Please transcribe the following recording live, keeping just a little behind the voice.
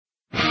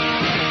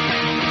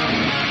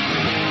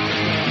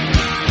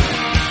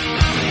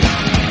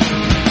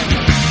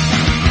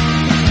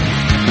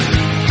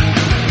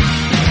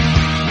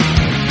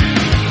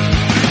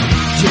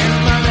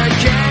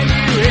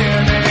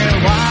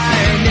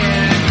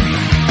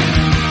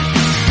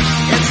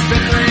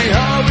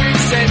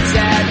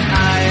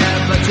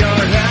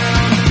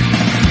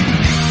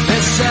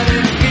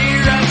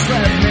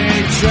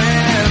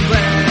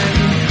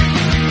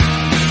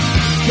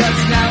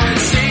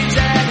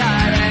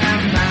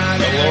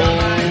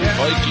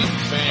Viking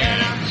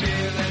fans.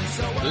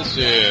 This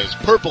is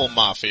Purple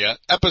Mafia,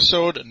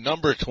 episode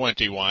number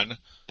 21.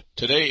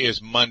 Today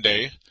is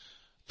Monday,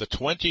 the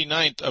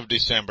 29th of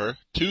December,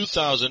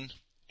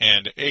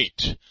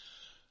 2008.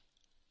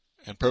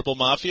 And Purple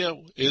Mafia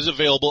is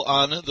available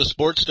on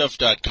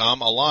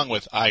thesportstuff.com along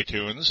with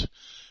iTunes.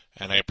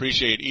 And I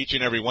appreciate each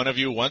and every one of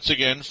you once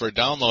again for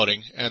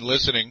downloading and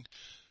listening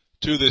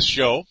to this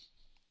show.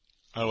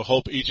 I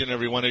hope each and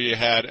every one of you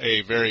had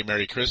a very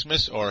Merry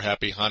Christmas or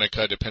Happy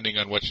Hanukkah, depending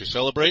on what you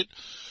celebrate.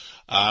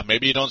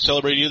 Maybe you don't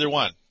celebrate either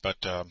one, but,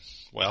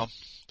 well,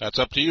 that's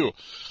up to you.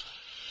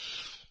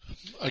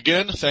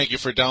 Again, thank you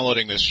for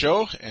downloading this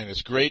show, and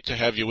it's great to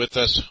have you with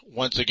us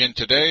once again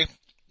today.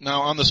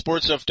 Now, on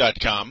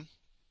thesportstuff.com,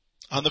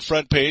 on the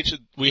front page,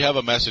 we have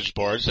a message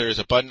board. There is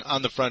a button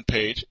on the front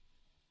page.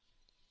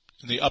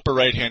 In the upper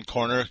right-hand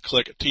corner,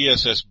 click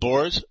TSS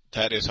Boards.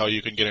 That is how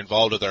you can get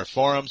involved with our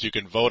forums. You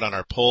can vote on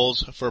our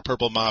polls for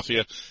Purple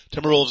Mafia,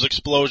 Timberwolves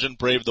Explosion,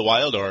 Brave the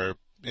Wild, or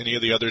any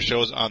of the other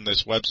shows on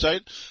this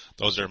website.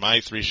 Those are my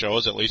three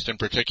shows, at least in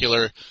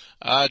particular.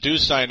 Do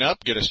sign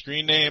up, get a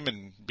screen name,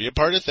 and be a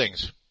part of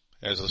things.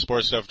 As the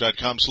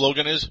sportstuff.com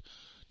slogan is,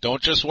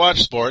 don't just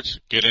watch sports,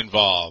 get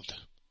involved.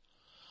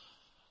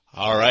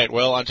 All right,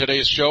 well, on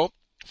today's show,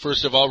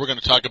 first of all, we're going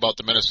to talk about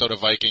the Minnesota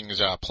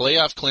Vikings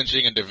playoff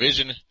clinching and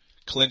division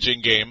clinching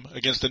game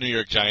against the New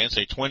York Giants,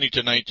 a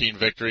 20-19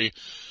 victory.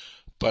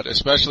 But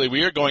especially,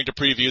 we are going to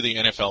preview the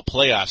NFL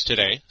playoffs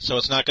today. So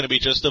it's not going to be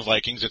just the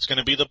Vikings. It's going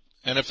to be the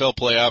NFL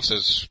playoffs.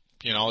 As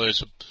you know,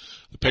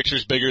 the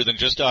picture's bigger than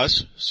just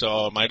us,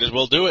 so might as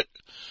well do it.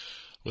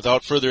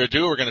 Without further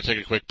ado, we're going to take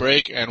a quick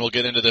break, and we'll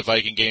get into the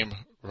Viking game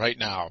right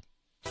now.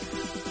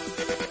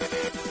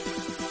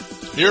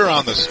 Here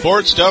on the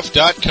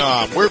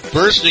sportstuff.com, we're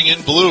bursting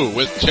in blue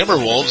with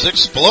Timberwolves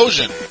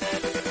Explosion.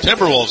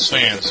 Timberwolves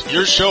fans,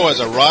 your show has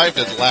arrived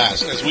at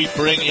last as we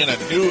bring in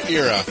a new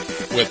era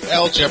with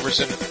Al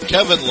Jefferson,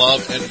 Kevin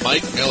Love, and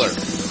Mike Miller.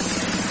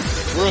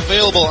 We're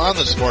available on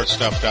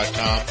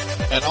thesportstuff.com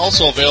and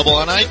also available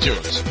on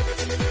iTunes.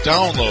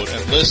 Download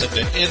and listen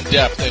to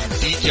in-depth and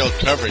detailed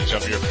coverage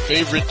of your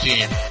favorite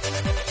team.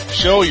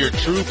 Show your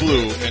true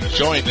blue and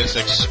join this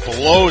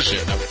explosion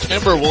of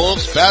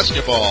Timberwolves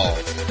basketball.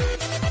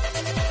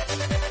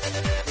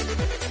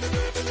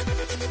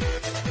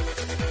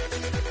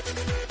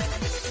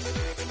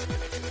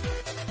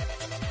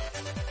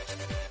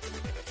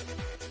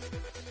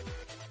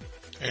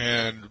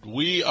 And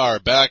we are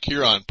back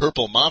here on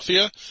Purple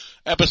Mafia,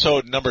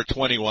 episode number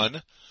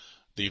 21,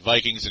 the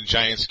Vikings and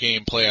Giants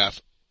game playoff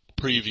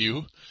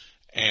preview.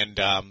 And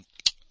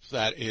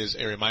that is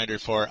a reminder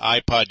for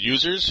iPod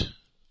users.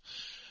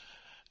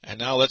 And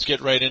now let's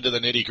get right into the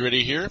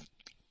nitty-gritty here.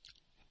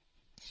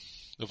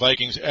 The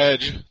Vikings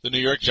edge the New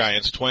York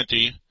Giants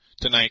 20-19,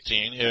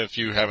 if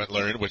you haven't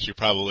learned, which you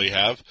probably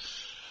have.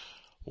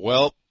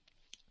 Well,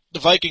 the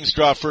Vikings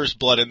draw first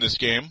blood in this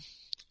game,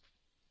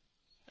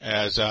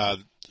 as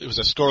it was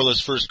a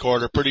scoreless first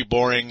quarter, pretty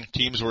boring.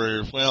 Teams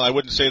were, well, I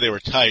wouldn't say they were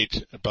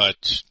tight,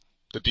 but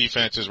the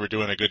defenses were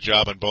doing a good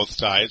job on both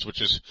sides, which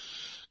is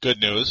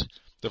good news.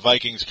 The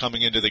Vikings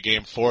coming into the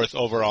game fourth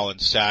overall in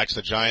sacks.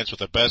 The Giants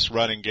with the best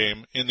running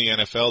game in the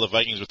NFL. The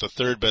Vikings with the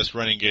third best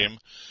running game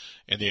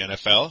in the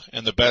NFL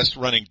and the best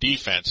running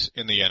defense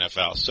in the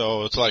NFL.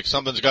 So it's like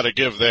something's got to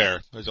give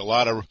there. There's a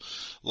lot of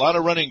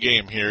running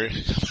game here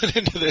coming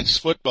into this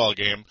football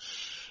game.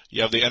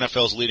 You have the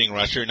NFL's leading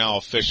rusher, now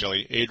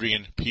officially,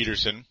 Adrian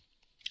Peterson.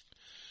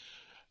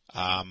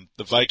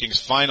 The Vikings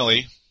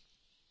finally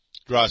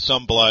draw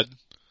some blood.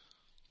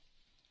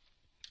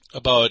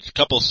 About a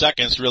couple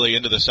seconds really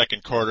into the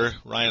second quarter,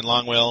 Ryan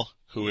Longwell,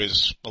 who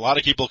is, a lot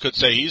of people could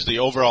say he's the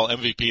overall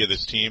MVP of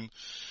this team,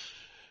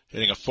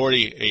 hitting a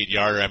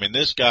 48-yarder. I mean,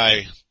 this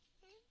guy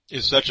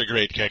is such a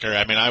great kicker.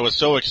 I mean, I was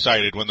so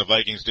excited when the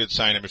Vikings did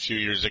sign him a few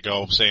years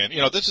ago, saying, you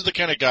know, this is the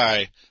kind of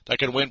guy that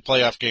can win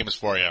playoff games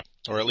for you,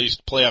 or at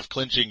least playoff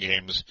clinching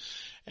games.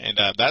 And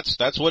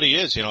that's what he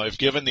is, you know, if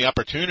given the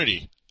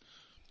opportunity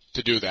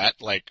to do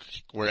that, like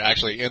we're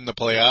actually in the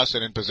playoffs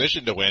and in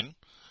position to win,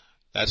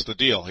 that's the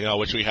deal, you know,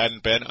 which we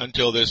hadn't been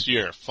until this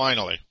year,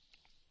 finally.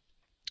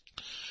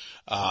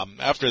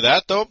 After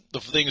that, though, the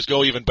things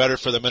go even better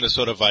for the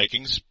Minnesota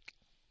Vikings.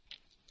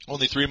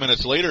 Only 3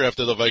 minutes later,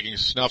 after the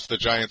Vikings snuffed the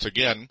Giants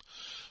again,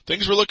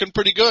 things were looking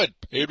pretty good.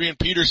 Adrian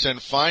Peterson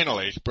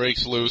finally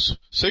breaks loose,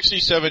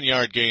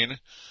 67-yard gain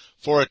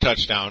for a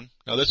touchdown.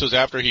 Now, this was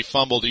after he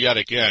fumbled yet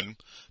again.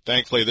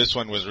 Thankfully, this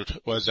one was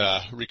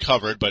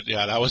recovered, but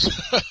yeah, that was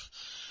a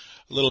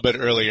little bit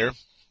earlier.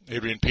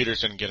 Adrian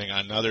Peterson getting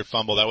another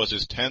fumble. That was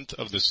his 10th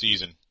of the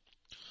season.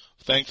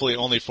 Thankfully,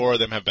 only 4 of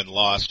them have been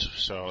lost,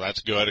 so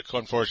that's good.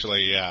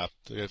 Unfortunately, yeah,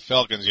 the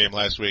Falcons game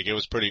last week, it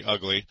was pretty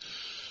ugly.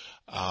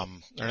 Or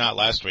not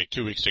last week,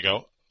 2 weeks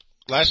ago.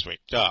 Last week,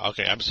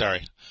 okay, I'm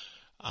sorry.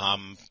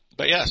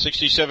 But yeah,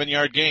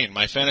 67-yard gain.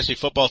 My fantasy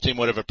football team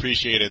would have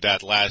appreciated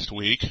that last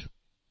week.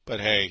 But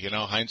hey, you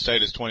know,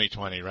 hindsight is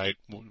 20/20, right?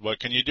 What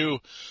can you do?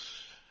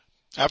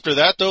 After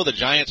that, though, the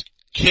Giants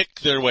kick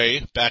their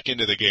way back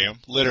into the game,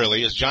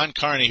 literally, is John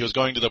Carney, who's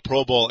going to the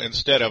Pro Bowl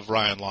instead of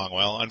Ryan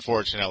Longwell,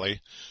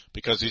 unfortunately,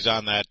 because he's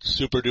on that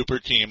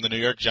super-duper team, the New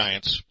York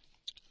Giants.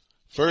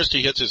 First,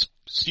 he hits his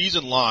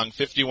season-long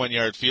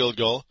 51-yard field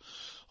goal,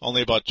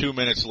 only about 2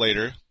 minutes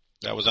later.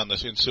 That was on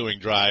the ensuing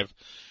drive.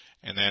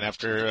 And then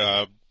after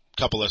a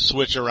couple of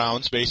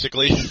switch-arounds,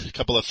 basically, a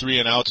couple of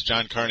 3-and-outs,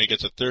 John Carney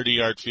gets a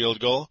 30-yard field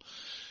goal.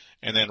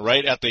 And then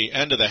right at the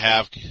end of the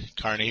half,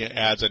 Carney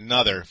adds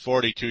another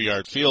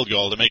 42-yard field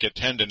goal to make it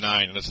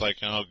 10-9. And it's like,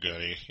 oh,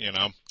 goody, you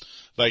know.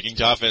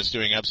 Vikings offense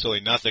doing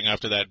absolutely nothing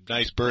after that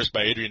nice burst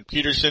by Adrian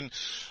Peterson.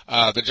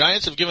 The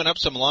Giants have given up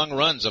some long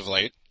runs of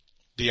late.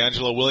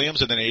 D'Angelo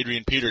Williams and then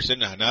Adrian Peterson,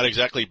 not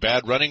exactly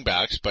bad running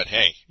backs, but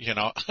hey, you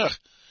know,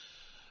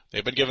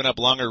 they've been giving up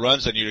longer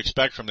runs than you'd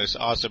expect from this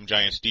awesome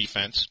Giants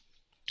defense,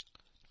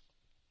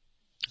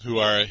 who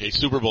are a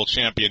Super Bowl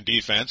champion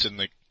defense, and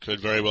they could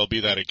very well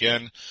be that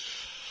again.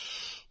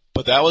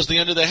 But that was the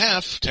end of the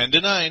half,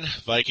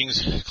 10-9.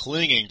 Vikings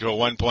clinging to a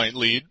 1-point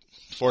lead.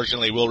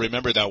 Fortunately, we'll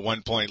remember that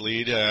 1-point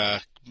lead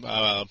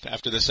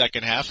after the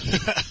second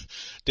half.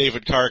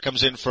 David Carr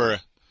comes in for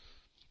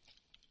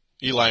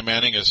Eli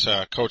Manning as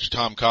Coach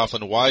Tom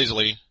Coughlin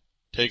wisely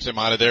takes him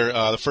out of there.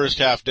 The first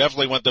half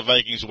definitely went the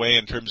Vikings' way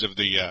in terms of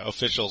the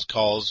officials'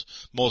 calls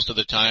most of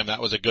the time.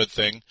 That was a good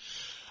thing.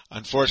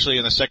 Unfortunately,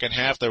 in the second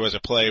half, there was a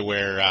play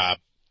where a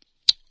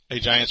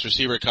Giants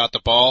receiver caught the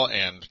ball,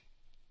 and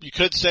you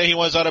could say he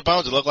was out of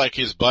bounds. It looked like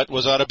his butt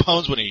was out of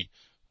bounds when he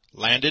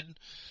landed.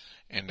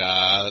 And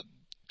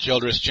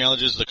Childress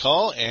challenges the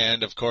call,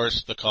 and, of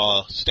course, the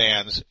call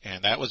stands.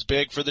 And that was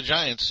big for the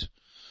Giants,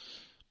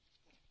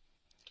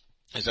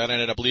 as that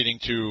ended up leading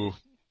to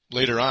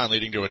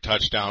a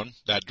touchdown,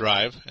 that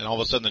drive. And all of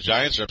a sudden, the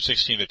Giants are up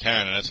 16-10,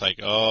 and it's like,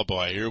 oh,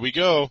 boy, here we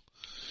go.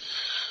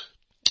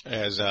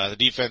 As the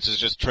defenses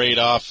just trade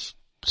off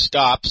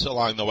stops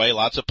along the way.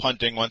 Lots of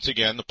punting once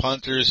again. The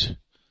punters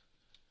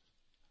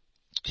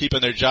keeping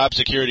their job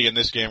security in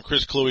this game.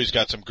 Chris Kluwe's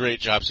got some great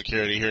job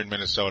security here in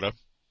Minnesota.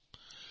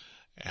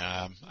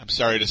 I'm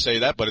sorry to say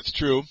that, but it's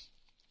true.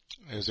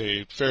 As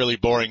a fairly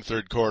boring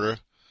third quarter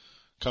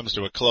comes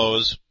to a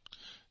close,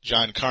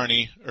 John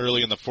Carney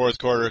early in the fourth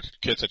quarter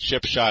gets a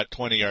chip shot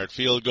 20-yard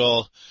field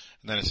goal,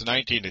 and then it's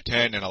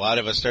 19-10, and a lot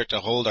of us start to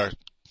hold our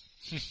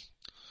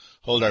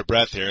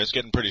breath here. It's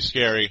getting pretty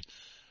scary.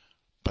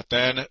 But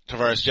then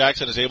Tavares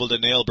Jackson is able to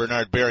nail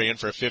Bernard Berrien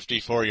for a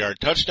 54-yard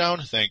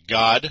touchdown. Thank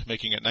God,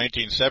 making it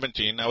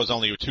 19-17. That was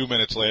only 2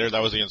 minutes later.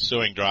 That was the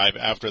ensuing drive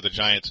after the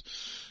Giants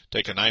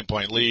take a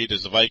 9-point lead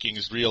as the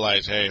Vikings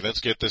realize, hey, let's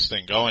get this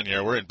thing going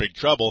here. We're in big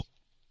trouble.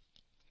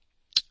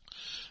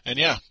 And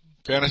yeah,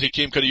 fantasy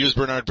team could have used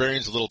Bernard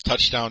Berrien's little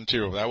touchdown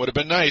too. That would have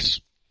been nice.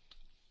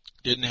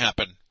 Didn't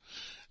happen.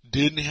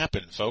 Didn't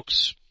happen,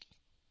 folks.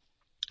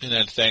 And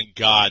then, thank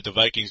God, the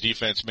Vikings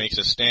defense makes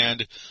a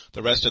stand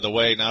the rest of the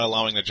way, not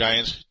allowing the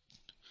Giants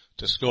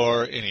to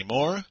score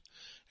anymore.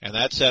 And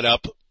that set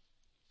up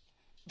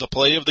the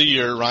play of the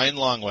year, Ryan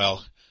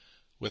Longwell,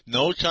 with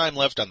no time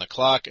left on the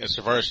clock as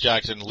Tavares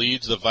Jackson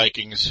leads the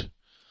Vikings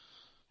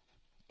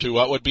to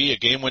what would be a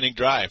game-winning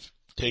drive.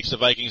 Takes the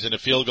Vikings into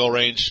field goal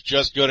range,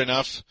 just good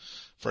enough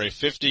for a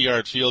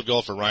 50-yard field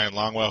goal for Ryan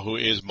Longwell, who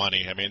is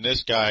money. I mean,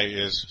 this guy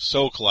is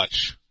so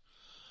clutch.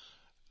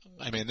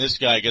 I mean, this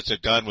guy gets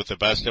it done with the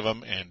best of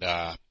them,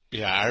 and,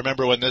 yeah, I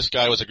remember when this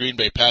guy was a Green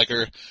Bay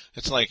Packer,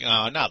 it's like,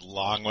 oh, not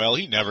Longwell,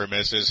 he never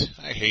misses.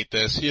 I hate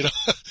this, you know.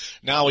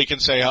 Now we can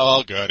say,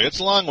 oh, good, it's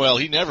Longwell,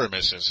 he never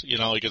misses. You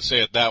know, we can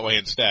say it that way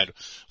instead,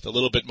 with a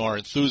little bit more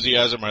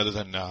enthusiasm rather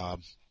than,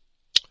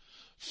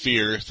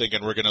 fear,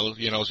 thinking we're gonna,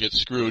 you know, get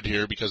screwed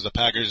here because the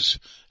Packers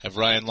have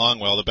Ryan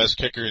Longwell, the best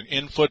kicker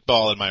in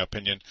football, in my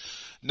opinion.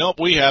 Nope,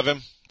 we have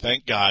him,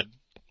 thank God.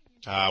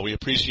 We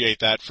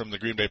appreciate that from the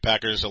Green Bay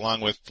Packers,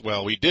 along with,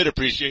 well, we did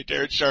appreciate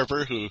Darren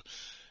Sharper, who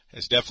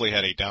has definitely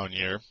had a down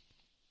year.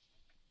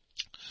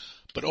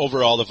 But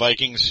overall, the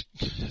Vikings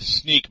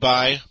sneak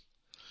by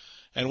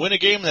and win a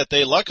game that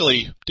they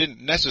luckily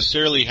didn't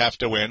necessarily have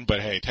to win,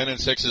 but hey,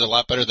 10-6 is a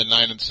lot better than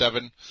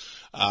 9-7.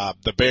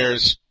 The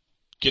Bears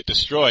get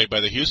destroyed by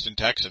the Houston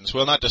Texans.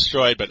 Well, not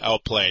destroyed, but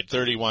outplayed,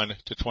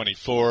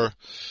 31-24.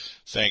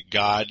 Thank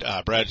God.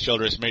 Brad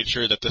Childress made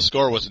sure that the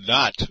score was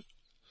not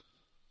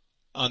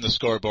on the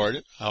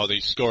scoreboard, how the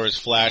scores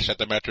flash at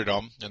the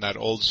Metrodome, and that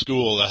old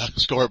school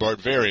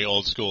scoreboard, very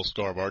old school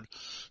scoreboard,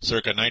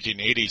 circa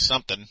 1980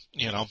 something,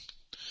 you know.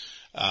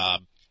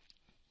 But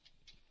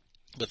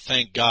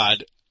thank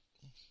God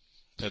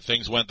that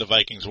things went the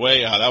Vikings'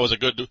 way. That was a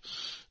good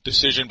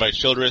decision by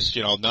Childress.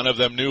 You know, none of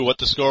them knew what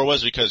the score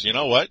was because, you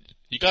know what?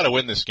 You got to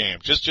win this game.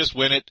 Just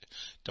win it.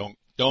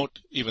 Don't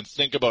even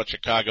think about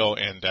Chicago.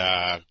 And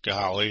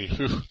golly,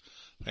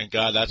 thank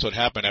God that's what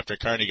happened after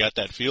Carney got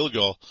that field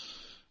goal.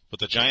 With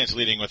the Giants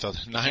leading with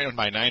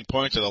 9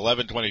 points with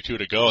 11:22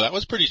 to go. That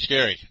was pretty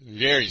scary.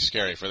 Very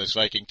scary for this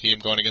Viking team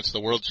going against the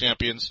world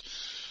champions.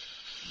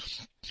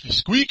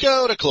 Squeak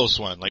out a close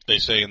one, like they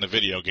say in the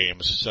video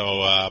games.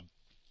 So,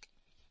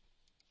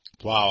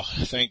 wow.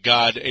 Thank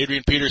God.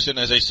 Adrian Peterson,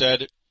 as I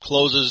said,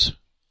 closes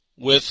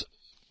with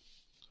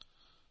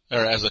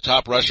or as the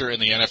top rusher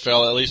in the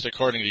NFL, at least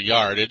according to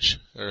yardage,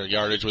 or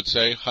yardage would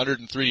say,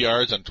 103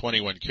 yards on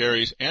 21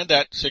 carries, and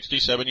that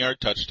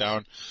 67-yard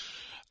touchdown.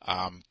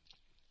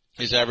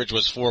 His average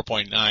was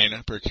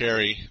 4.9 per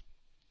carry,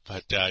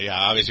 but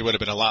obviously would have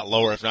been a lot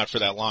lower if not for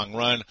that long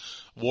run.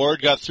 Ward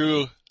got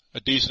through a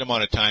decent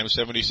amount of time,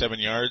 77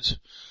 yards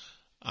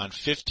on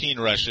 15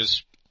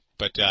 rushes,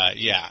 but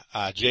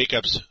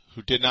Jacobs,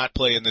 who did not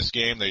play in this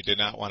game, they did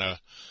not want to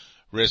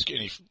risk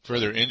any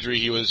further injury.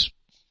 He was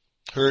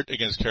hurt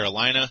against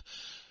Carolina.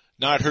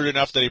 Not hurt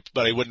enough that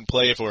he wouldn't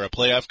play if it were a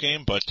playoff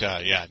game, but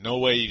no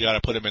way you got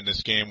to put him in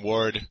this game.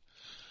 Ward,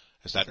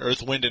 as that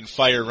earth, wind, and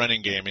fire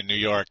running game in New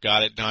York,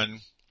 got it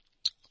done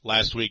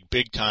last week,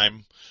 big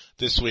time.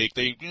 This week,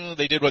 they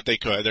did what they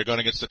could. They're going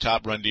against the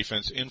top run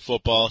defense in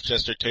football.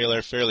 Chester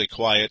Taylor, fairly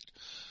quiet,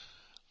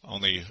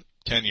 only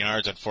 10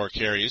 yards on 4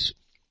 carries,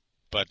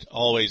 but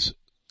always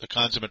the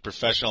consummate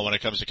professional when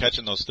it comes to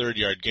catching those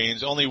third-yard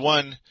gains. Only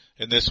one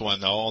in this one,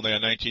 though, only a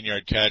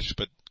 19-yard catch,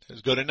 but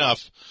is good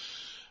enough.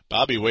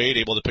 Bobby Wade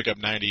able to pick up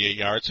 98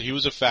 yards, so he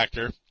was a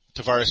factor.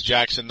 Tavares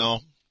Jackson, though,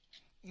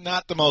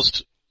 not the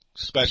most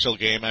special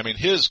game. I mean,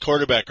 his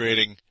quarterback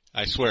rating,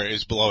 I swear,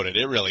 is bloated.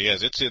 It really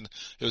is. It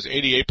was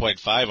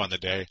 88.5 on the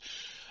day,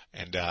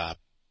 and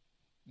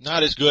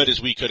not as good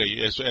as we could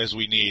as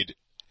we need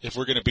if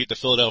we're going to beat the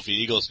Philadelphia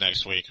Eagles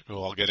next week,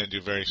 who I'll get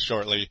into very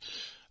shortly.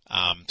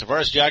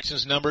 Tavares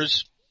Jackson's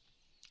numbers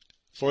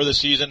for the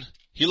season,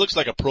 he looks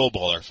like a Pro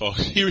Bowler,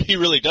 folks. He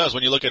really does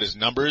when you look at his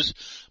numbers.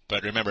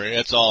 But remember,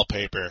 it's all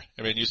paper.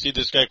 I mean, you see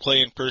this guy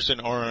play in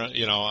person or,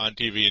 on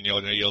TV and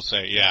you'll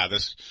say, yeah,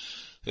 this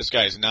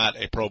guy is not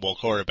a Pro Bowl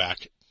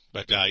quarterback.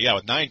 But,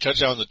 with 9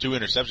 touchdowns and 2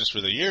 interceptions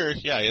for the year,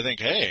 you think,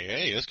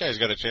 hey, this guy's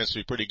got a chance to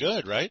be pretty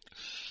good, right?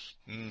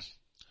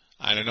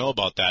 I don't know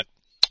about that.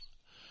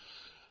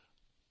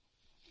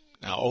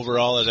 Now,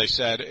 overall, as I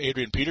said,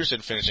 Adrian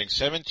Peterson finishing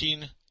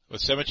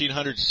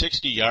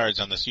 1,760 yards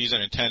on the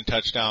season and 10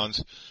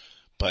 touchdowns.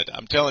 But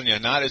I'm telling you,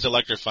 not as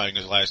electrifying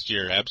as last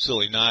year.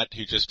 Absolutely not.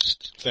 He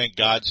just, thank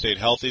God, stayed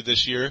healthy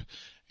this year.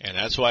 And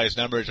that's why his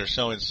numbers are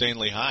so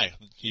insanely high.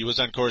 He was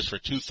on course for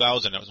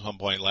 2,000 at one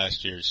point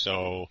last year.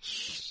 So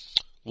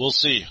we'll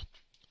see.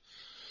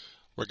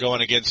 We're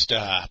going against,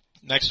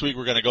 next week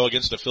we're going to go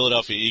against the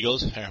Philadelphia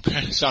Eagles.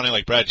 Sounding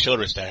like Brad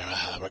Childress there.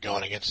 We're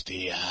going against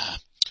the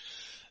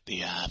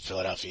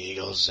Philadelphia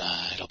Eagles.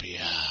 It'll be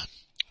a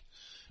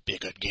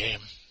good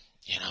game.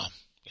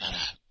 Gotta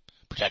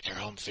protect our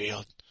home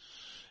field.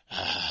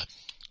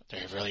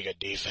 They're a really good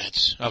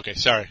defense. Okay,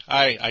 sorry.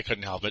 I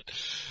couldn't help it.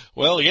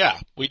 Well, yeah,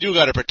 we do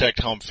gotta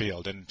protect home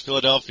field, and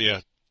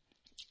Philadelphia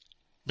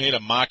made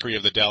a mockery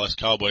of the Dallas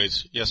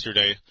Cowboys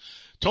yesterday.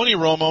 Tony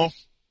Romo,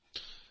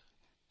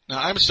 now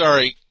I'm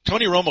sorry,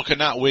 Tony Romo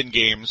cannot win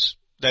games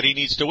that he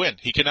needs to win.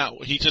 He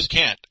just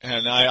can't.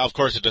 And of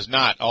course it does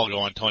not all go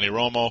on Tony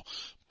Romo,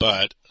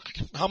 but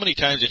how many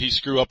times did he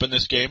screw up in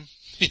this game?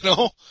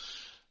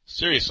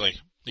 Seriously.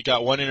 He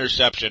got 1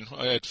 interception.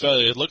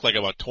 It looked like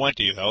about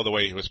 20, though, the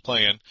way he was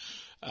playing.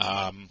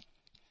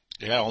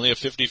 Only a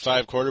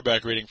 55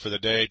 quarterback rating for the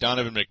day.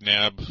 Donovan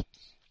McNabb,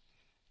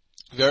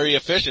 very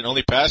efficient,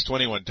 only passed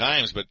 21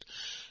 times, but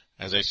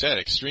as I said,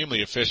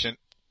 extremely efficient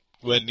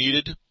when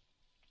needed.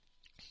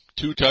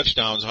 2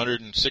 touchdowns,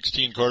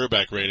 116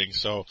 quarterback rating.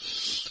 So,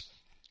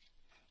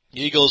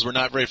 the Eagles were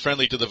not very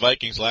friendly to the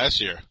Vikings last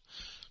year.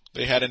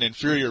 They had an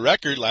inferior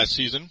record last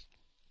season,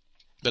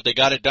 but they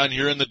got it done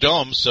here in the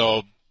Dome,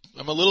 so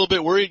I'm a little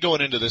bit worried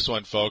going into this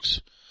one, folks.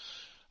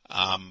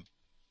 When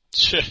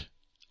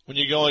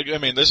you go,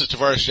 this is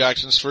Tavares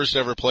Jackson's first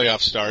ever playoff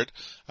start.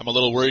 I'm a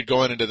little worried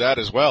going into that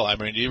as well. I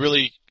mean,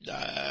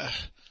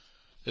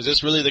 is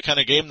this really the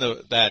kind of game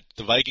that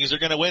the Vikings are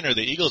going to win or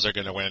the Eagles are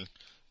going to win?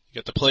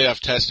 You got the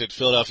playoff tested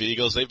Philadelphia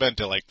Eagles. They've been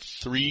to like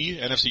 3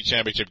 NFC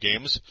Championship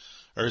games,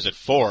 or is it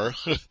 4?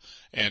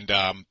 And,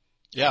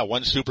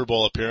 1 Super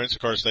Bowl appearance.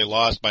 Of course, they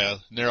lost by a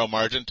narrow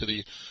margin to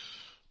the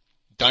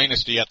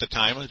dynasty at the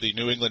time, the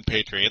New England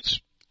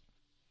Patriots.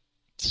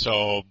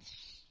 So,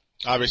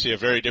 obviously a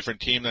very different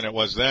team than it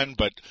was then,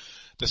 but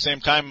at the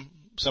same time,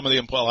 a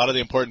lot of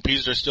the important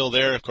pieces are still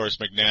there. Of course,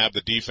 McNabb, the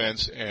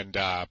defense, and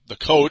the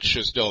coach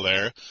is still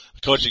there.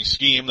 The coaching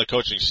scheme, the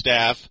coaching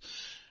staff,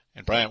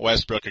 and Bryant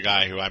Westbrook, a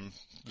guy who I'm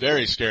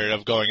very scared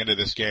of going into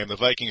this game. The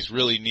Vikings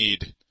really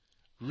need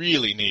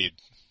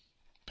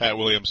Pat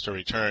Williams to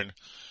return.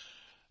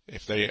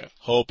 If they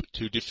hope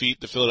to defeat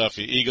the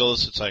Philadelphia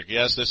Eagles, it's like,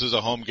 yes, this is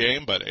a home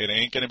game, but it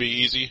ain't going to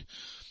be easy.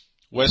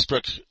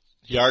 Westbrook's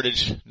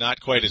yardage not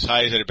quite as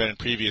high as it had been in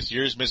previous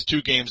years. Missed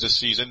 2 games this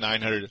season,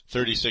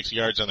 936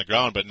 yards on the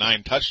ground, but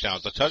 9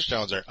 touchdowns. The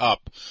touchdowns are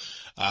up.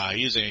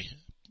 He's a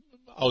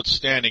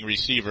outstanding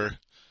receiver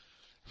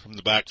from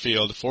the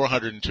backfield,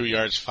 402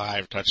 yards,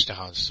 5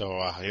 touchdowns. So,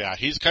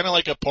 he's kind of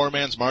like a poor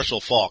man's Marshall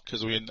Faulk,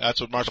 because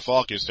that's what Marshall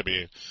Faulk used to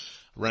be.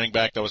 Running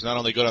back that was not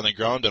only good on the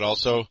ground, but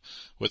also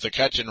with the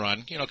catch and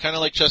run. Kind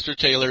of like Chester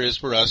Taylor is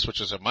for us, which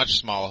is a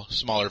much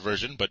smaller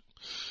version, but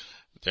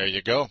there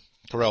you go.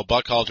 Terrell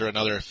Buckhalter,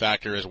 another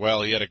factor as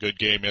well. He had a good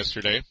game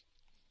yesterday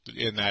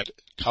in that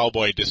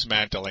Cowboy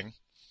dismantling.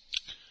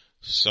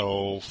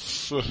 So,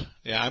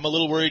 yeah, I'm a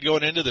little worried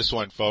going into this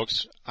one,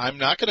 folks. I'm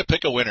not going to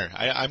pick a winner.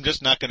 I'm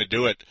just not going to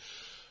do it.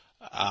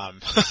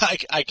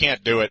 I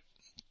can't do it.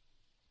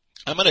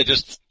 I'm going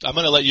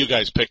to let you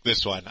guys pick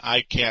this one.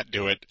 I can't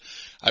do it.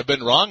 I've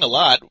been wrong a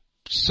lot.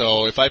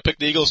 So if I pick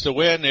the Eagles to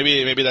win,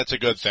 maybe that's a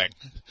good thing.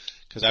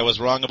 Because I was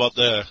wrong about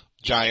the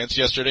Giants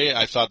yesterday.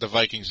 I thought the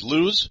Vikings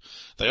lose.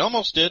 They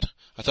almost did.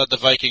 I thought the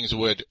Vikings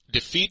would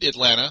defeat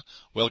Atlanta.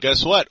 Well,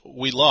 guess what?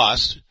 We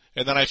lost.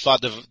 And then I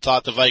thought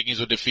the Vikings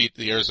would defeat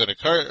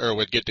the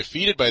would get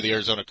defeated by the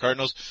Arizona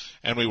Cardinals,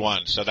 and we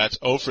won. So that's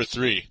 0 for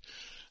 3.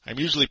 I'm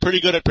usually pretty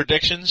good at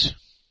predictions,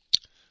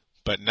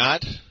 but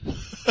not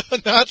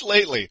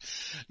lately.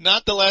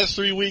 Not the last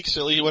 3 weeks,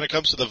 at least when it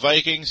comes to the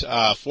Vikings.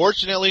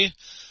 Fortunately,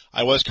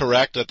 I was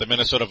correct that the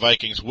Minnesota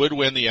Vikings would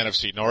win the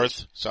NFC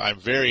North, so I'm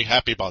very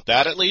happy about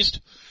that at least.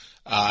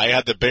 I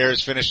had the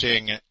Bears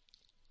finishing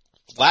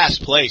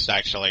last place,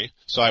 actually,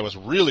 so I was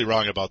really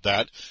wrong about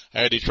that.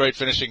 I had Detroit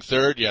finishing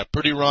third. Yeah,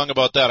 pretty wrong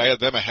about that. I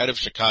had them ahead of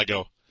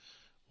Chicago.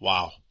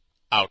 Wow.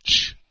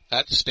 Ouch.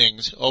 That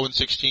stings.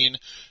 0-16,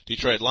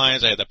 Detroit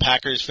Lions. I had the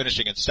Packers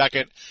finishing in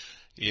second.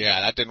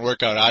 Yeah, that didn't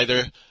work out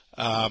either.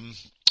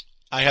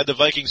 I had the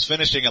Vikings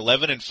finishing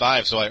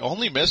 11-5, so I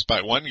only missed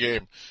by one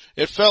game.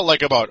 It felt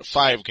like about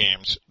 5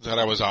 games that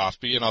I was off.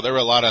 But, there were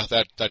a lot of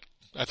that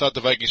I thought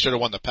the Vikings should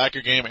have won the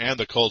Packer game and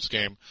the Colts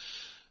game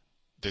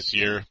this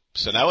year.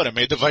 So that would have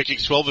made the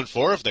Vikings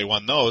 12-4 if they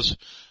won those.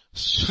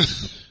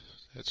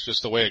 It's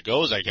just the way it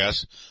goes, I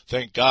guess.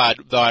 Thank God.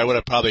 Though I would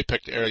have probably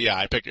picked,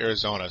 I picked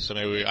Arizona. So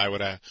maybe I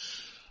would have,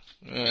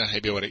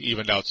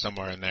 evened out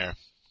somewhere in there,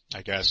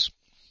 I guess.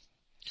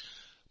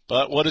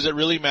 But what does it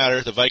really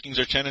matter? The Vikings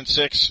are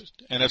 10-6,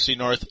 NFC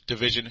North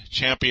Division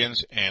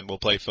champions, and we'll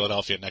play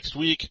Philadelphia next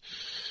week.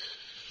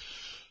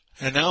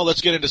 And now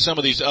let's get into some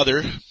of these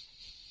other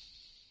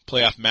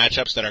playoff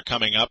matchups that are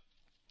coming up,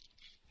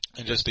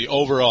 and just the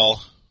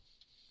overall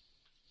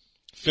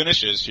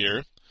finishes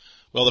here.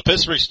 Well, the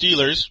Pittsburgh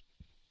Steelers,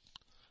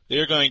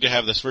 they're going to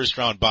have this first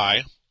round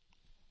bye,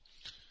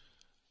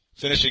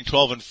 finishing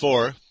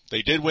 12-4.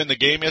 They did win the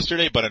game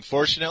yesterday, but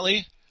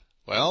unfortunately,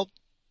 well,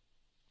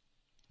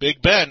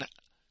 Big Ben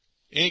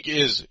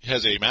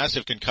has a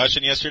massive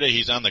concussion yesterday.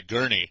 He's on the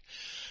gurney.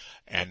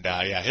 And,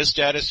 his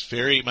status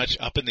very much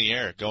up in the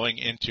air going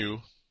into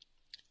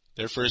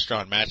their first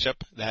round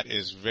matchup. That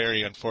is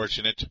very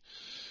unfortunate.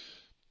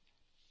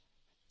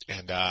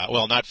 And,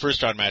 not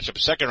first round matchup,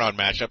 second round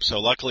matchup. So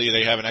luckily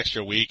they have an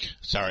extra week.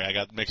 Sorry, I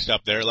got mixed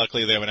up there.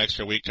 Luckily they have an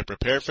extra week to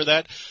prepare for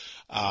that.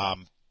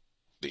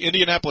 The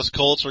Indianapolis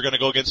Colts were going to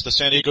go against the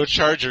San Diego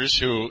Chargers,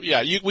 who,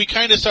 we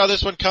kind of saw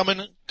this one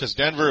coming because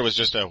Denver was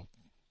just a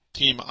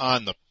team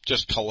on the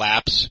just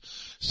collapse.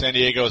 San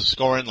Diego is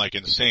scoring like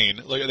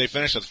insane. Look, they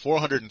finished with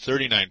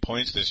 439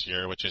 points this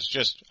year, which is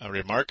just a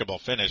remarkable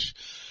finish.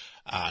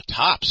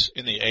 Tops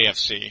in the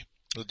AFC.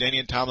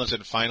 Daniel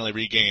Tomlinson finally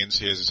regains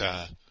his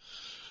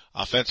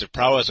offensive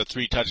prowess with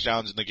 3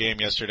 touchdowns in the game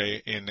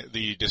yesterday in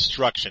the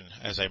destruction,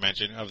 as I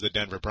mentioned, of the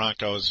Denver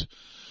Broncos.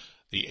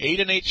 The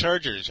 8-8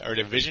 Chargers are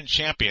division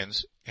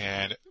champions,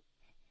 and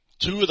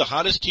 2 of the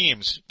hottest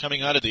teams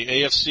coming out of the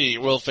AFC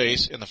will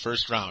face in the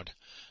first round.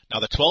 Now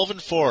the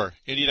 12-4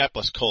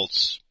 Indianapolis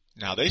Colts.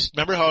 Now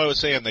remember how I was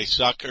saying they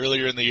suck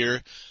earlier in the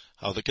year?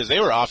 Because they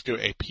were off to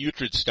a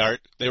putrid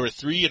start. They were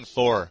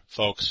 3-4,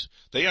 folks.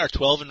 They are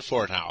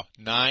 12-4 now.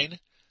 9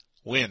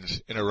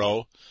 wins in a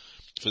row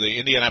for the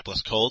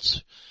Indianapolis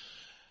Colts.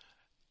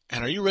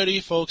 And are you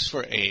ready, folks,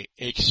 for a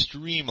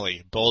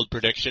extremely bold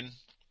prediction?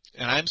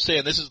 And I'm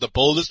saying this is the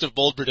boldest of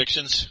bold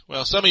predictions.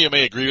 Well, some of you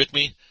may agree with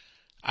me.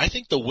 I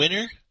think the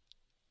winner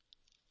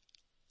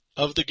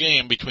of the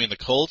game between the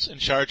Colts and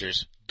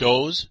Chargers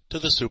goes to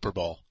the Super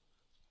Bowl.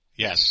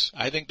 Yes,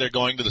 I think they're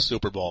going to the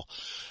Super Bowl.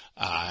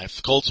 If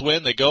the Colts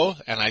win, they go,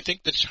 and I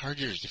think the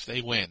Chargers, if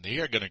they win, they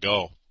are going to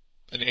go.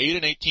 An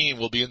 8-8 team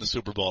will be in the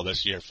Super Bowl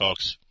this year,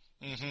 folks.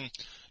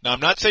 Now, I'm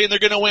not saying they're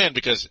going to win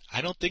because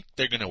I don't think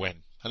they're going to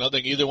win. I don't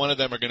think either one of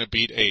them are going to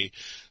beat a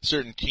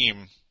certain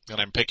team that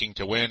I'm picking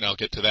to win. I'll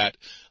get to that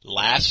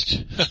last.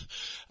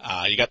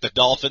 You got the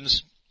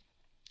Dolphins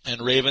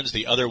and Ravens,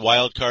 the other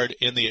wild card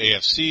in the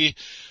AFC.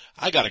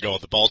 I got to go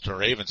with the Baltimore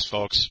Ravens,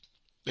 folks.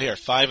 They are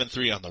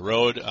 5-3 on the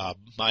road.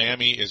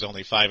 Miami is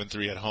only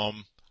 5-3 at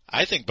home.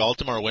 I think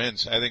Baltimore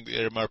wins. I think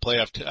they're more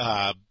playoff.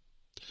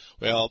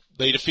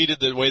 They defeated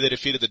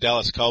the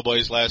Dallas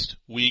Cowboys last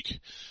week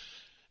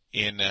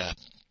in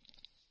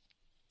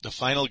the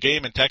final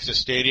game in Texas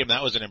Stadium.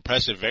 That was an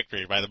impressive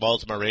victory by the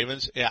Baltimore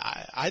Ravens. Yeah,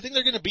 I think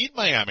they're going to beat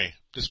Miami,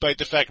 despite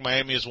the fact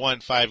Miami has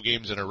won 5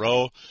 games in a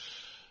row.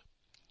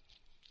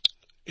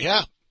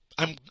 Yeah.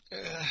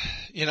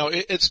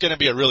 It's going to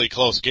be a really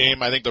close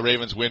game. I think the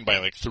Ravens win by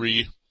like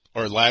 3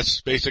 or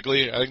less,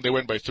 basically. I think they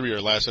win by 3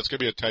 or less. It's going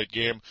to be a tight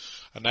game,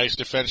 a nice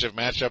defensive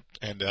matchup,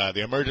 and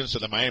the emergence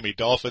of the Miami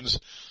Dolphins.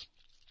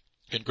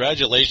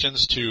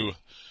 Congratulations to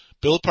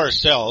Bill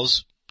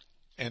Parcells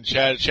and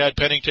Chad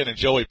Pennington and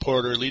Joey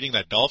Porter leading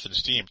that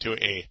Dolphins team to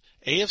a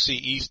AFC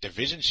East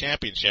Division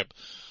Championship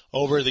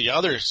over the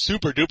other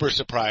super duper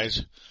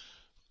surprise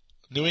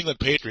New England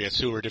Patriots,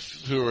 who were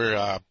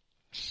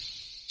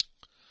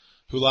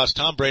who lost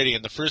Tom Brady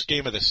in the first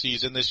game of the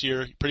season this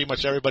year. Pretty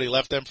much everybody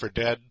left them for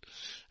dead.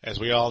 As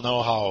we all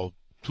know how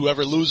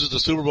whoever loses the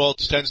Super Bowl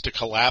tends to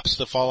collapse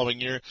the following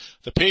year.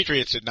 The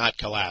Patriots did not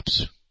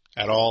collapse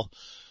at all.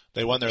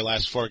 They won their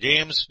last 4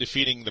 games,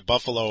 defeating the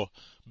Buffalo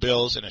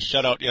Bills in a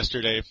shutout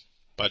yesterday,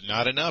 but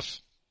not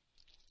enough.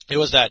 It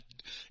was that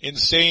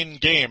insane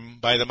game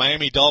by the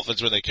Miami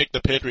Dolphins where they kicked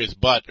the Patriots'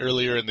 butt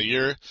earlier in the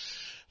year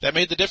that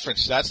made the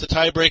difference. That's the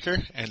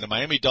tiebreaker, and the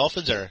Miami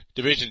Dolphins are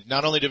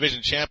not only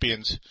division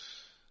champions,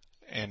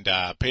 and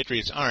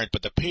Patriots aren't,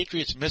 but the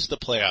Patriots missed the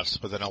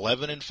playoffs with an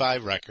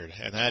 11-5 record,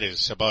 and that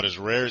is about as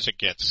rare as it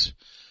gets.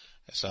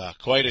 It's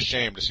quite a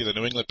shame to see the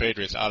New England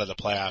Patriots out of the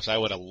playoffs. I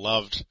would have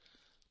loved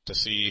to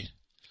see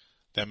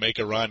them make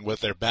a run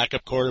with their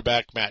backup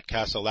quarterback, Matt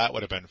Castle. That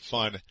would have been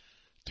fun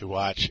to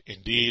watch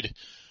indeed.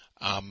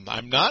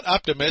 I'm not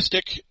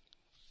optimistic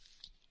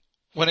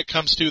when it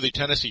comes to the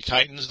Tennessee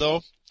Titans,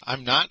 though.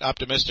 I'm not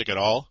optimistic at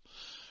all.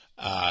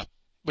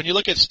 When you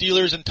look at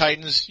Steelers and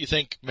Titans, you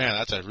think, man,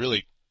 that's a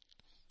really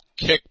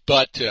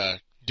kick-butt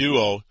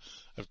duo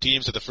of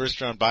teams at the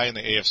first-round bye in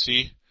the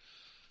AFC.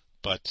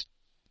 But,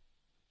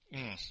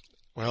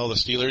 well, the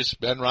Steelers,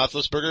 Ben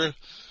Roethlisberger,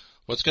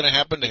 what's going to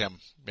happen to him?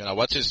 You know,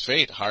 what's his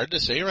fate? Hard to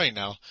say right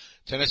now.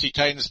 Tennessee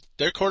Titans,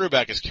 their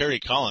quarterback is Kerry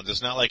Collins.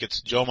 It's not like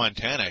it's Joe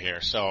Montana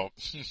here, so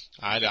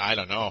I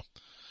don't know.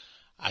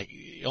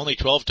 Only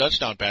 12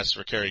 touchdown passes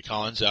for Kerry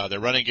Collins. Their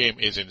running game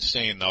is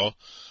insane, though,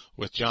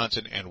 with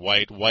Johnson and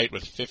White. White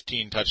with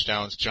 15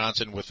 touchdowns,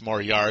 Johnson with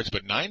more yards,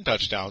 but 9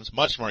 touchdowns,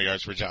 much more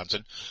yards for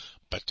Johnson.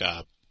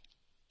 But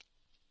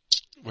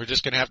we're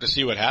just going to have to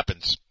see what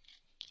happens.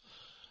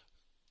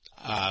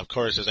 Of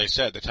course, as I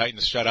said, the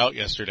Titans shut out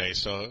yesterday,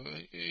 so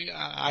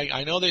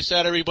I know they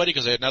sat everybody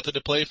because they had nothing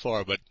to play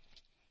for, but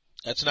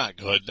that's not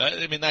good.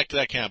 I mean, that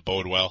can't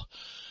bode well,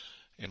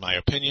 in my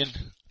opinion.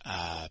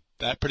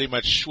 That pretty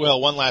much, well,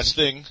 one last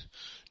thing.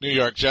 New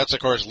York Jets, of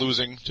course,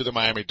 losing to the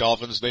Miami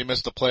Dolphins. They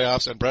missed the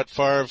playoffs, and Brett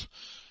Favre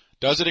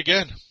does it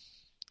again.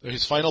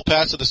 His final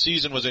pass of the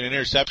season was an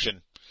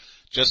interception,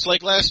 just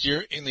like last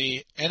year in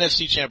the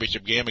NFC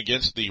Championship game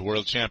against the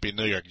world champion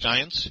New York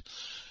Giants.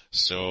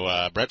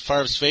 So Brett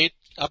Favre's fate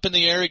up in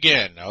the air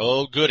again.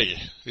 Oh,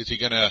 goody. Is he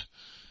going to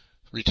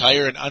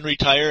retire and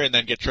unretire and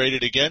then get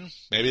traded again?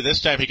 Maybe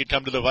this time he could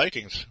come to the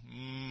Vikings.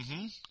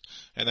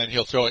 And then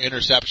he'll throw an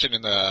interception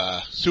in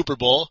the Super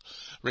Bowl,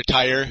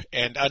 retire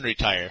and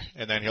unretire.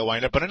 And then he'll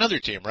wind up on another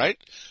team, right?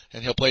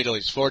 And he'll play till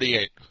he's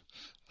 48.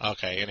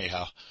 Okay,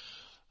 anyhow,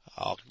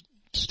 I'll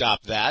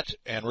stop that.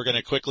 And we're going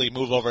to quickly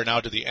move over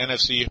now to the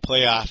NFC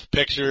playoff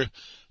picture.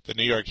 The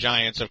New York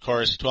Giants, of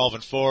course,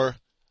 12-4.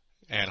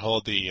 And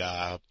hold the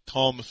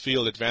home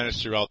field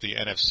advantage throughout the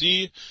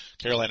NFC.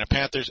 Carolina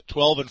Panthers,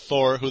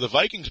 12-4, who the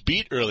Vikings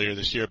beat earlier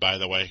this year, by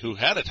the way, who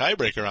had a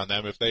tiebreaker on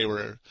them if they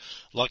were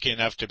lucky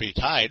enough to be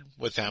tied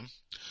with them.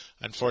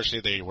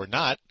 Unfortunately, they were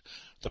not.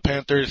 The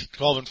Panthers,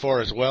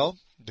 12-4 as well.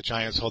 The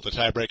Giants hold the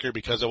tiebreaker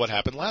because of what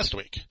happened last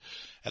week.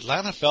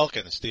 Atlanta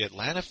Falcons,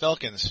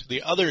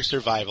 the other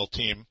survival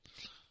team,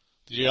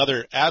 the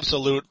other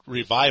absolute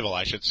revival,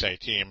 I should say,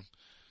 team.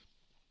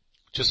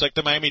 Just like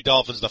the Miami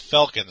Dolphins, the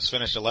Falcons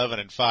finished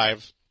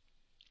 11-5.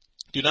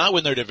 Do not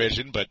win their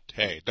division, but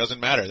hey, it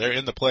doesn't matter. They're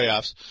in the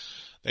playoffs.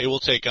 They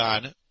will take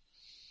on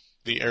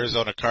the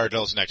Arizona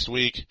Cardinals next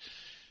week.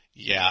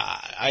 Yeah,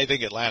 I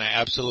think Atlanta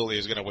absolutely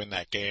is going to win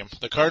that game.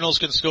 The Cardinals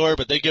can score,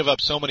 but they give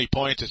up so many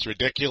points, it's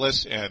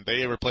ridiculous, and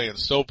they were playing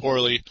so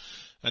poorly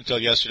until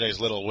yesterday's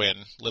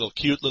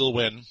cute little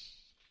win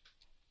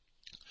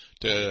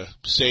to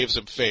save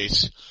some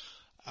face.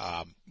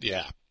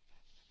 Yeah.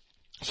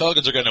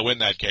 Falcons are going to win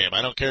that game.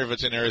 I don't care if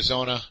it's in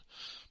Arizona.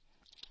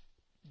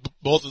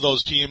 Both of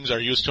those teams are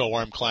used to a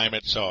warm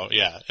climate, so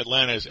yeah,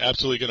 Atlanta is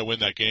absolutely going to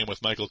win that game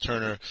with Michael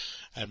Turner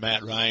and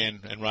Matt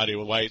Ryan and Roddy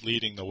White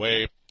leading the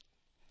way.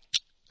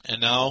 And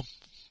now,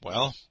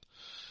 well,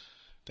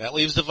 that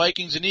leaves the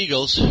Vikings and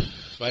Eagles.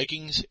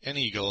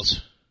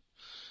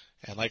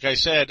 And like I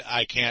said,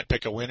 I can't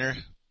pick a winner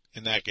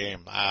in that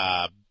game.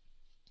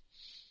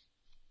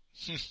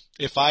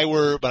 If I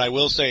were, but I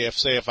will say,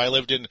 if I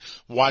lived in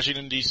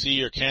Washington,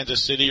 D.C. or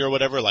Kansas City or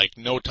whatever, like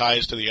no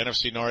ties to the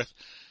NFC North,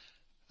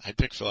 I'd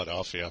pick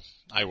Philadelphia.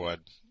 I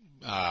would.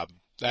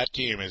 That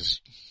team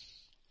is,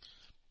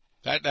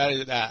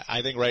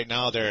 I think right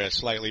now they're a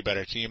slightly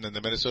better team than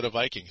the Minnesota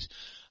Vikings.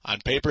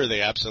 On paper,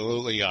 they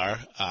absolutely are.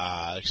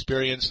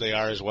 Experience, they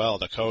are as well.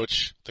 The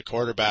coach, the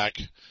quarterback,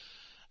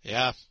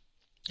 yeah.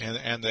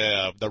 And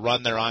the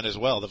run they're on as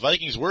well. The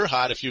Vikings were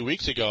hot a few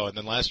weeks ago, and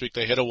then last week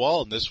they hit a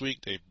wall, and this week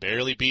they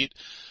barely beat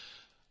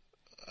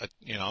a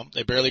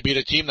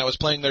team that was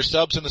playing their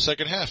subs in the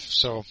second half.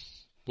 So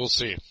we'll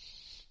see.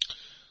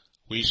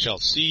 We shall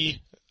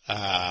see.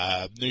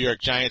 New York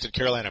Giants and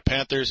Carolina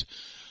Panthers.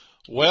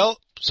 Well,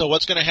 so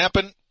what's going to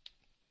happen,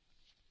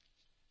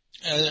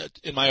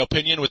 in my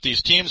opinion, with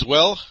these teams?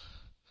 Well,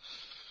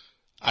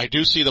 I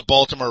do see the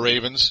Baltimore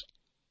Ravens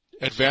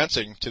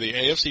advancing to the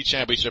AFC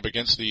Championship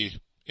against the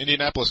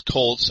Indianapolis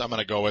Colts, I'm going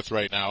to go with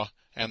right now.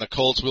 And the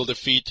Colts will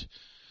defeat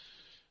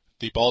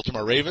the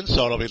Baltimore Ravens.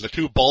 So it'll be the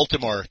two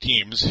Baltimore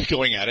teams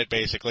going at it,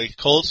 basically.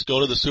 Colts go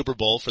to the Super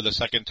Bowl for the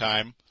second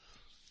time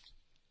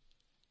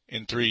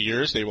in 3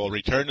 years. They will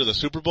return to the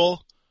Super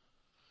Bowl,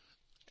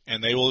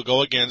 and they will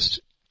go against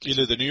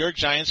either the New York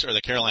Giants or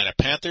the Carolina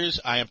Panthers.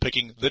 I am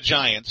picking the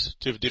Giants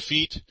to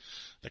defeat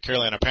the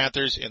Carolina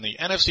Panthers in the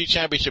NFC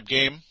Championship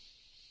game.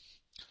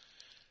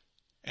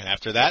 And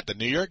after that, the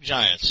New York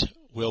Giants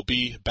will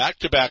be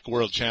back-to-back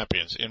world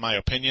champions. In my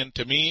opinion,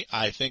 to me,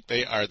 I think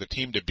they are the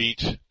team to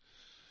beat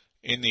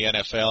in the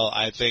NFL.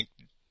 I think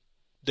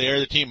they are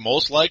the team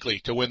most likely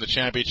to win the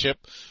championship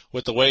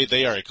with the way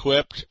they are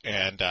equipped,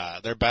 and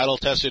they're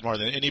battle-tested more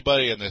than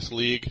anybody in this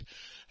league.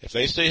 If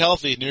they stay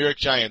healthy, New York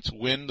Giants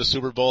win the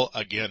Super Bowl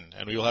again,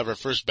 and we will have our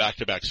first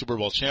back-to-back Super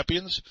Bowl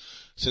champions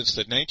since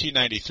the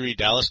 1993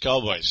 Dallas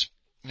Cowboys.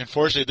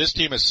 Unfortunately, this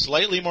team is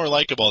slightly more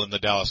likable than the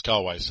Dallas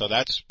Cowboys, so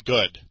that's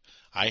good.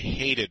 I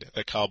hated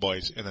the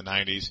Cowboys in the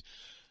 90s,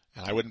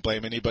 and I wouldn't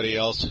blame anybody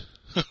else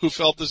who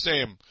felt the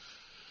same.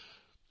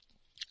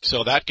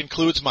 So that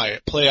concludes my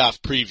playoff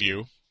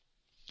preview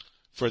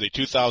for the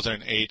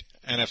 2008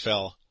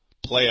 NFL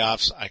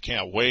playoffs. I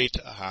can't wait.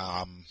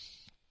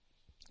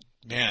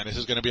 Man, this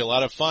is going to be a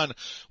lot of fun.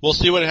 We'll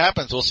see what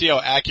happens. We'll see how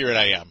accurate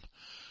I am.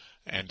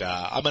 And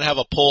I'm going to have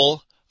a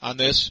poll on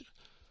this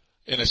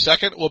in a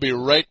second. We'll be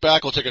right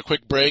back. We'll take a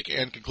quick break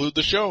and conclude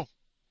the show.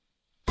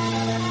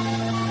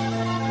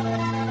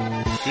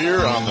 Here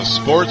on the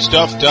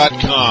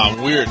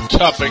SportsStuff.com, we're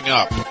toughing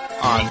up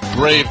on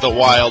Brave the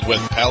Wild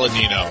with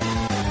Palladino.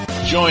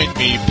 Join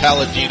me,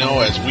 Palladino,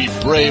 as we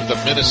brave the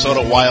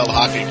Minnesota Wild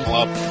Hockey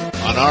Club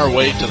on our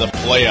way to the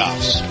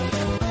playoffs.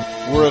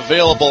 We're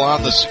available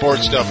on the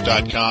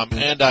SportsStuff.com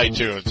and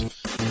iTunes.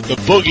 The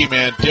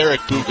boogeyman,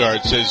 Derek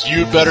Bugard, says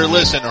you'd better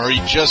listen or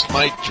he just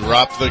might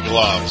drop the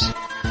gloves.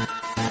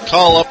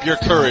 Call up your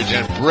courage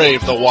and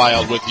brave the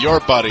Wild with your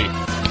buddy,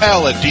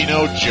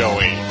 Palladino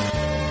Joey.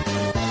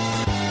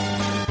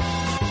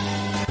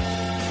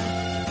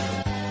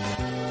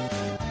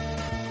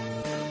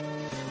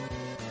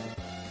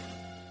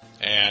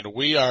 And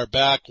we are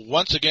back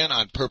once again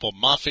on Purple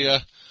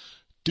Mafia.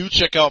 Do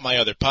check out my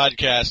other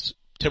podcasts,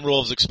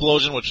 Timberwolves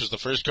Explosion, which was the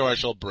first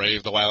commercial,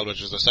 Brave the Wild,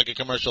 which was the second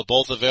commercial,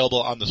 both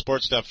available on the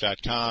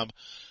SportsStuff.com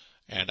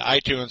and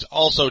iTunes.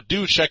 Also,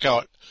 do check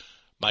out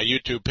my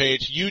YouTube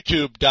page,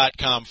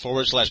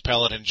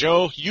 youtube.com/Paladin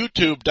Joe,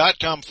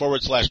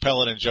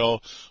 youtube.com/Paladin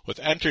Joe, with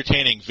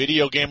entertaining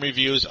video game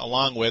reviews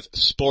along with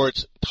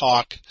sports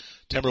talk,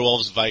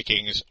 Timberwolves,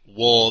 Vikings,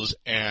 Wolves,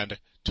 and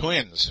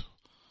Twins.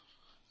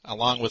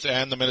 Along with,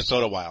 and the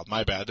Minnesota Wild.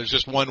 My bad. There's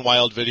just one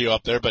Wild video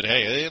up there, but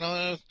hey, you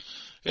know,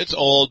 it's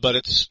old, but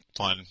it's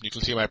fun. You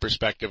can see my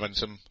perspective on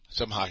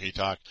some hockey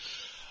talk.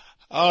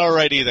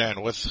 Alrighty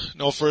then, with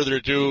no further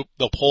ado,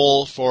 the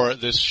poll for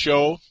this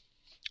show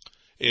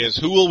is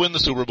who will win the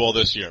Super Bowl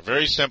this year.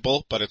 Very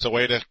simple, but it's a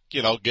way to,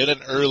 get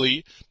an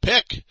early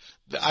pick.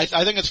 I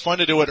think it's fun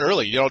to do it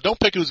early. Don't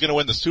pick who's going to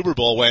win the Super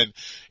Bowl when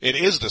it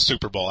is the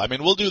Super Bowl. I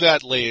mean, we'll do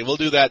that later. We'll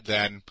do that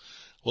then.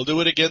 We'll do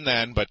it again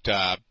then,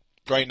 but,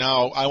 right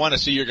now, I want to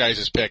see your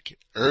guys' pick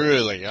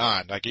early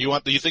on. Like, do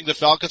you think the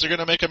Falcons are going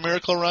to make a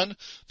miracle run?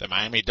 The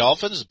Miami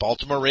Dolphins,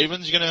 Baltimore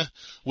Ravens going to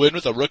win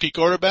with a rookie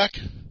quarterback?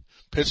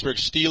 Pittsburgh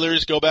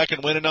Steelers go back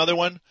and win another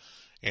one?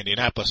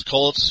 Indianapolis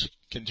Colts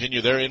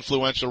continue their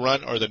influential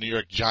run? Or the New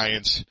York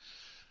Giants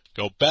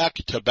go back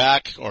to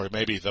back? Or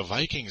maybe the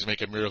Vikings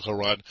make a miracle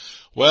run?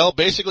 Well,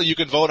 basically you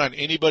can vote on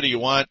anybody you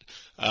want.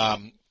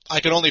 I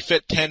can only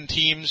fit 10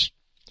 teams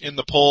in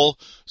the poll,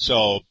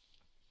 so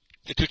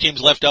the two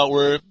teams left out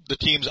were the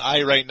teams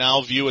I right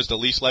now view as the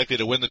least likely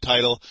to win the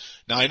title.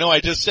 Now, I know I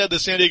just said the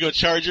San Diego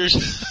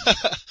Chargers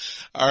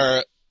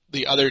are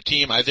the other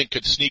team I think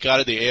could sneak out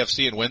of the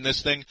AFC and win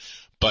this thing.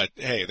 But,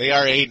 hey, they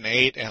are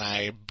 8-8, and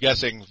I'm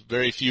guessing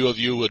very few of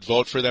you would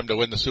vote for them to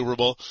win the Super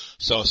Bowl.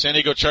 So San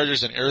Diego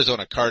Chargers and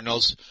Arizona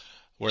Cardinals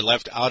were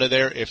left out of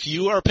there. If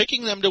you are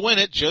picking them to win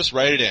it, just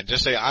write it in.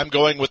 Just say, I'm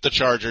going with the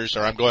Chargers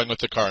or I'm going with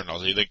the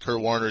Cardinals. You think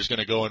Kurt Warner is going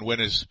to go and win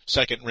his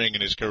second ring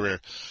in his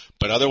career.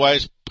 But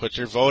otherwise, put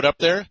your vote up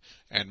there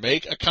and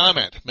make a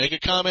comment. Make a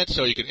comment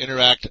so you can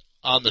interact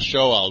on the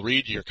show. I'll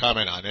read your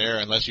comment on air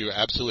unless you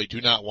absolutely do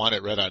not want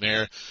it read on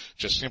air.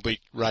 Just simply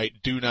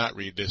write, do not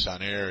read this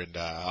on air, and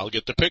I'll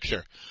get the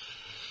picture.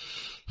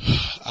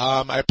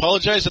 I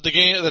apologize that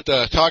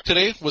the talk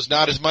today was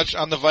not as much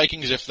on the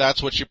Vikings if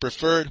that's what you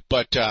preferred,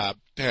 but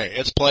hey,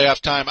 it's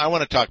playoff time. I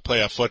want to talk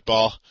playoff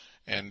football,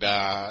 and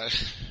I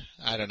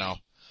don't know.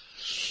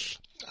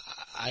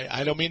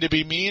 I don't mean to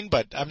be mean,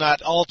 but I'm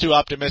not all too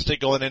optimistic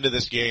going into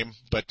this game,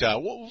 but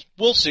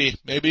we'll see.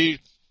 Maybe,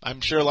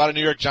 I'm sure a lot of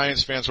New York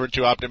Giants fans weren't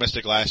too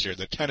optimistic last year,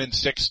 the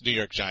 10-6 New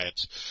York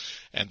Giants,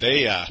 and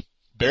they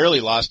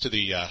barely lost to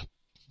the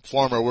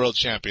former world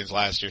champions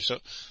last year, so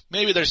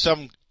maybe there's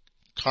some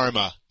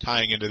karma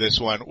tying into this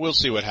one. We'll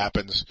see what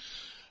happens.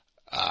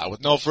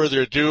 With no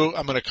further ado,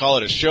 I'm going to call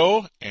it a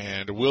show,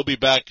 and we'll be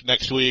back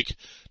next week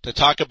to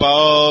talk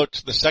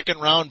about the second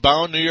round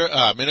bound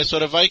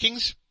Minnesota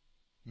Vikings.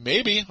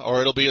 Maybe,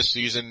 or it'll be a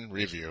season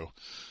review.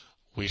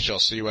 We shall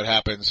see what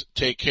happens.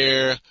 Take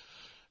care,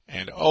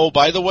 And oh,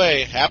 by the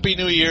way, Happy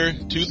New Year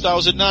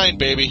 2009,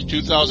 baby.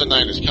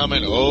 2009 is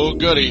coming. Oh,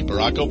 goody.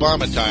 Barack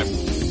Obama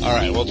time. All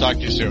right, we'll talk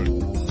to you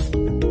soon.